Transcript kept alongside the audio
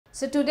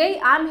So today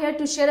I'm here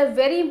to share a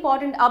very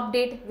important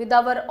update with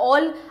our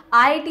all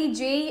IIT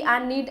JEE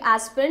and NEET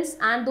aspirants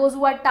and those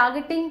who are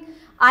targeting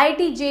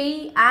IIT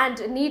JEE and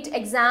NEET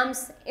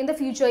exams in the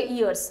future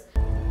years.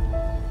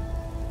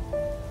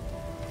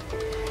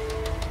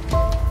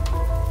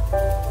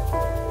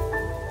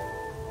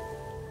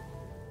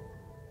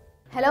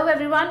 Hello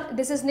everyone,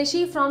 this is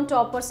Nishi from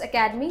Toppers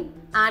Academy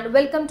and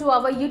welcome to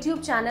our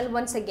YouTube channel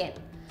once again.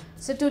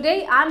 So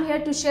today I'm here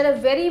to share a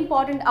very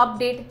important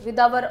update with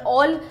our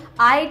all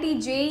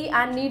IIT JEE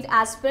and NEET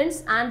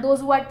aspirants and those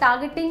who are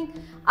targeting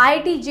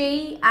IIT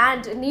JEE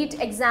and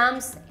NEET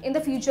exams in the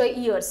future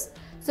years.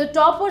 So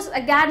Toppers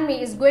Academy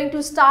is going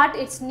to start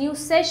its new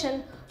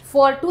session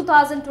for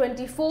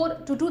 2024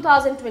 to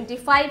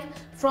 2025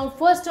 from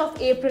 1st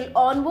of April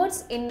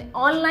onwards in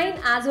online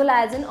as well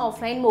as in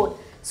offline mode.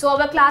 So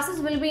our classes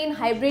will be in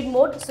hybrid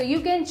mode, so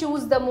you can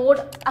choose the mode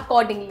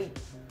accordingly.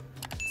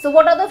 So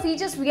what are the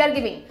features we are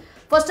giving?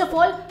 First of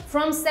all,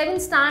 from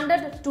 7th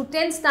standard to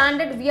 10th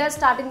standard, we are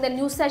starting the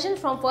new session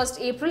from 1st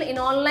April in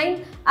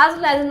online as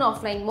well as in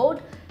offline mode.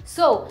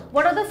 So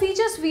what are the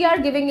features we are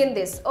giving in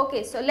this?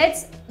 Okay, so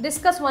let's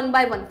discuss one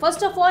by one.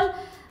 First of all,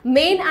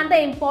 main and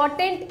the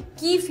important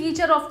key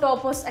feature of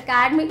Toppers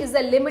Academy is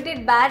the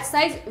limited batch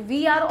size.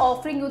 We are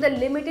offering you the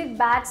limited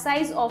batch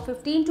size of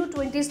 15 to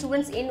 20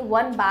 students in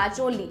one batch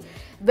only.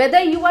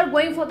 Whether you are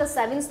going for the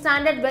 7th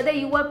standard, whether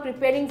you are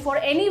preparing for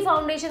any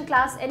foundation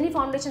class, any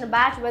foundation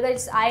batch, whether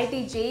it's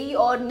IIT JEE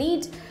or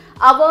NEET,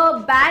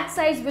 our batch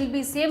size will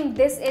be same.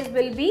 This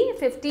will be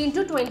 15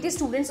 to 20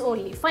 students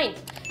only. Fine.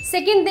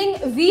 Second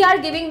thing, we are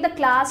giving the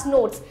class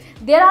notes.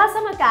 There are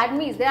some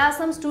academies, there are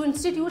some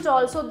institutes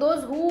also,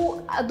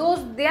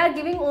 those they are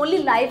giving only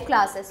live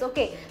classes.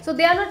 Okay, so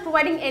they are not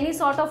providing any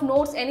sort of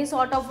notes, any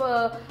sort of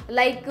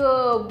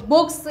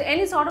books,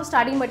 any sort of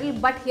study material.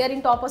 But here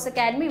in Toppers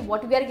Academy,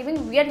 what we are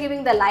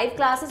giving the live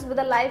classes. With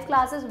the live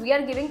classes, we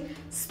are giving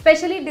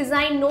specially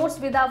designed notes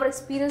with our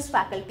experienced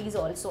faculties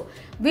also,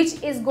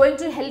 which is going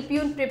to help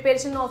you in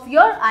preparation of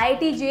your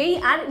IIT JEE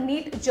and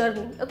NEET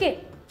journey.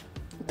 Okay.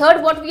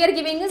 Third, what we are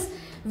giving is,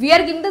 we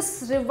are giving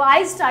this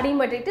revised study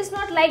material. It is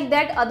not like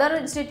that other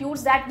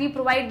institutes that we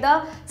provide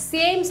the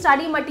same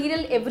study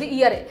material every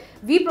year.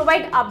 We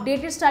provide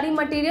updated study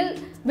material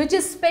which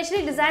is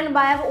specially designed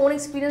by our own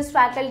experienced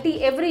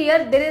faculty. Every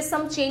year there is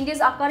some changes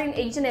occur in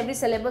each and every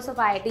syllabus of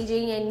IIT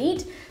JEE and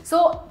NEET.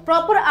 So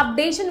proper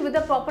updation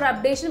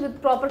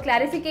with proper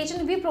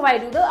clarification, we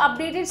provide you the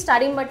updated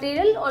study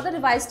material or the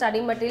revised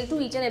study material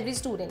to each and every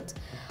student.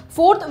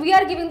 Fourth, we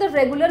are giving the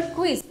regular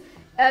quiz.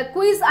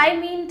 Quiz, I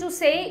mean to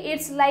say,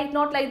 it's like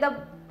not like the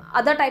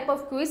other type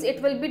of quiz.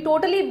 It will be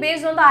totally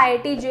based on the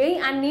IIT JEE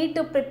and NEET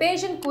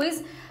preparation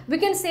quiz. We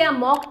can say a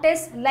mock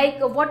test, like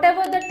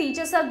whatever the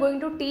teachers are going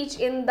to teach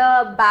in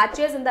the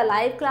batches, in the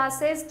live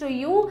classes to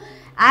you.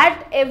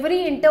 At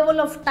every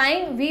interval of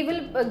time, we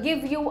will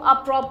give you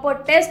a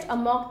proper test, a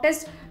mock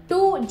test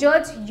to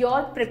judge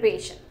your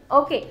preparation.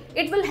 Okay,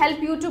 it will help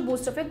you to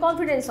boost up your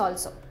confidence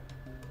also.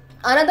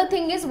 Another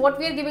thing is, what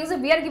we are giving is,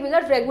 we are giving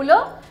a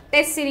regular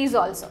test series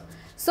also.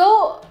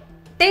 So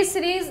test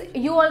series,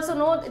 you also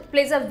know, it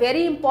plays a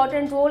very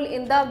important role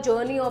in the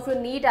journey of your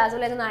NEET as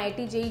well as an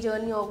IIT JEE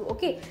journey.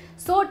 Okay,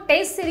 so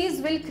test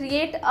series will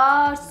create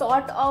a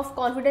sort of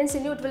confidence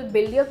in you. It will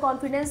build your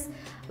confidence.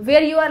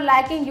 Where you are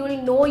lacking, you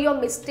will know your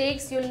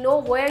mistakes, you will know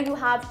where you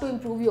have to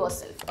improve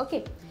yourself.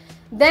 Okay,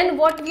 then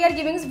what we are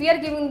giving is, we are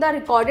giving the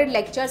recorded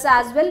lectures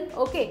as well.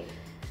 Okay,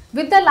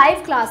 with the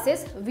live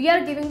classes, we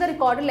are giving the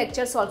recorded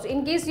lectures also.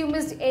 In case you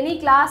missed any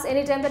class,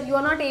 anytime that you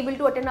are not able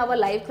to attend our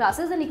live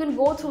classes, then you can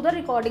go through the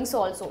recordings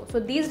also. So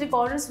these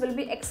recordings will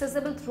be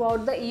accessible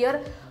throughout the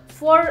year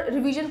for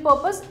revision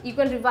purpose. You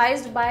can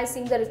revise by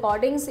seeing the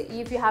recordings.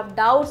 If you have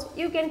doubts,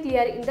 you can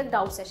clear in the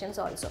doubt sessions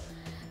also.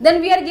 Then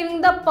we are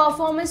giving the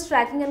performance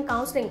tracking and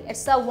counseling.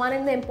 It's the one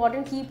and the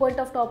important key point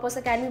of Toppers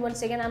Academy.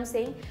 Once again, I'm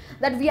saying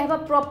that we have a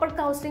proper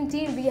counseling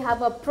team. We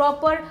have a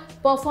proper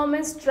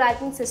performance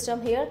tracking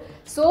system here.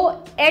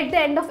 So at the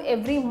end of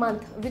every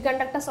month, we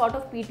conduct a sort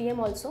of PTM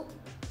also.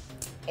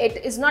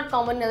 It is not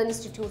common in other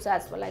institutes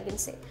as well, I can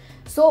say.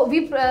 So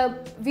we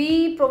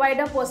provide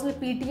a personal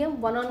PTM,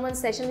 one-on-one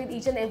session with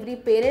each and every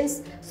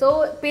parents.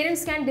 So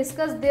parents can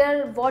discuss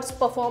their what's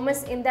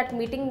performance in that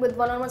meeting with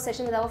one-on-one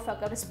session with our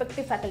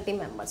respective faculty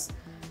members.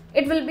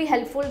 It will be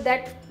helpful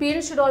that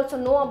parents should also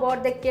know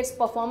about their kids'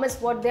 performance,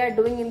 what they are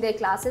doing in their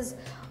classes,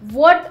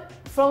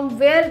 from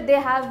where they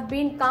have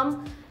been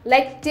come,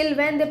 like till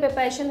when the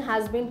preparation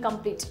has been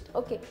completed.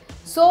 Okay,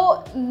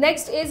 so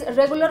next is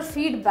regular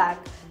feedback.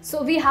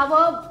 So we have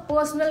a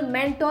personal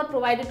mentor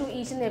provided to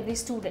each and every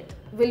student.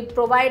 We'll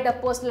provide a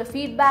personal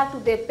feedback to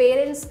their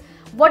parents.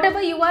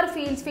 Whatever you are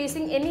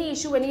facing, any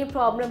issue, any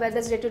problem, whether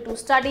it's related to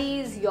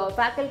studies, your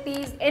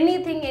faculties,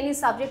 anything, any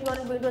subject you are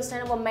going to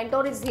understand, our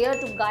mentor is here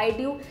to guide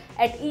you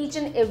at each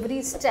and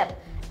every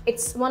step.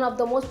 It's one of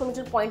the most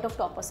prominent point of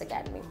Toppers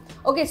Academy.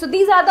 Okay, so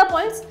these are the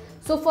points.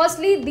 So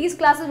firstly, these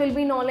classes will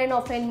be in online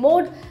offline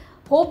mode.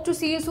 Hope to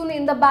see you soon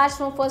in the batch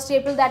from 1st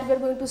April that we are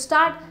going to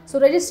start. So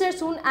register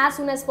soon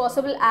as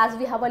possible, as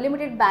we have a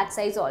limited batch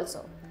size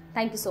also.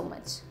 Thank you so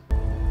much.